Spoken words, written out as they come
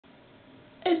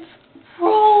It's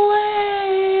rolling!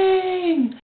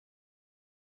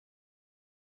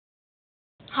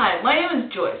 Hi, my name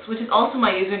is Joyce, which is also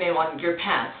my username on your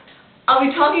pants. I'll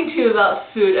be talking to you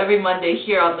about food every Monday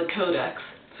here on the Codex.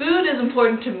 Food is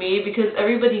important to me because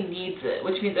everybody needs it,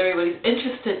 which means everybody's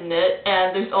interested in it,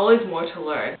 and there's always more to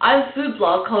learn. I have a food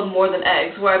blog called More Than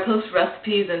Eggs, where I post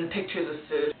recipes and pictures of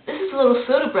food. This is a little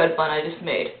soda bread bun I just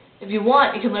made. If you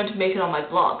want, you can learn to make it on my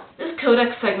blog. This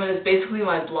Codex segment is basically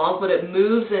my blog, but it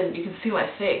moves and you can see my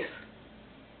face.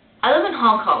 I live in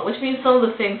Hong Kong, which means some of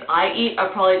the things I eat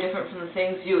are probably different from the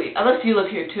things you eat, unless you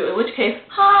live here too, in which case,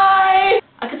 hi!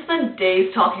 I could spend days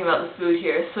talking about the food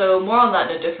here, so more on that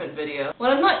in a different video.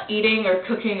 When I'm not eating or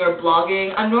cooking or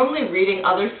blogging, I'm normally reading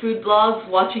other food blogs,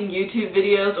 watching YouTube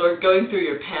videos, or going through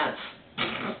your pants.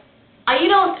 I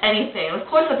eat almost anything, and of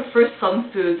course I prefer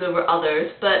some foods over others,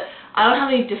 but I don't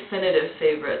have any definitive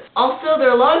favorites. Also,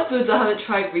 there are a lot of foods I haven't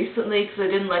tried recently because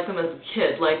I didn't like them as a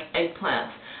kid, like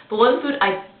eggplants. But one food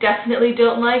I definitely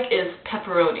don't like is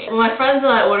pepperoni. When my friends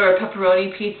and I order a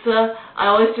pepperoni pizza, I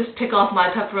always just pick off my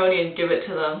pepperoni and give it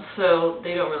to them, so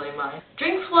they don't really mind.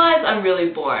 Drinks-wise, I'm really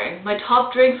boring. My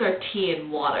top drinks are tea and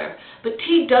water. But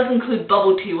tea does include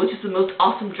bubble tea, which is the most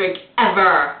awesome drink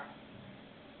ever.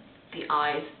 The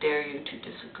eyes dare you to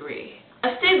disagree.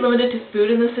 I've stayed limited to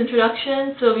food in this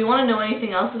introduction, so if you want to know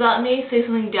anything else about me, say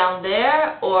something down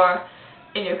there or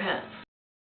in your pants.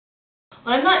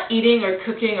 When I'm not eating or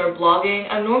cooking or blogging,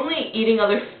 I'm normally eating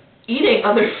other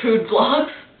food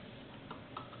blogs.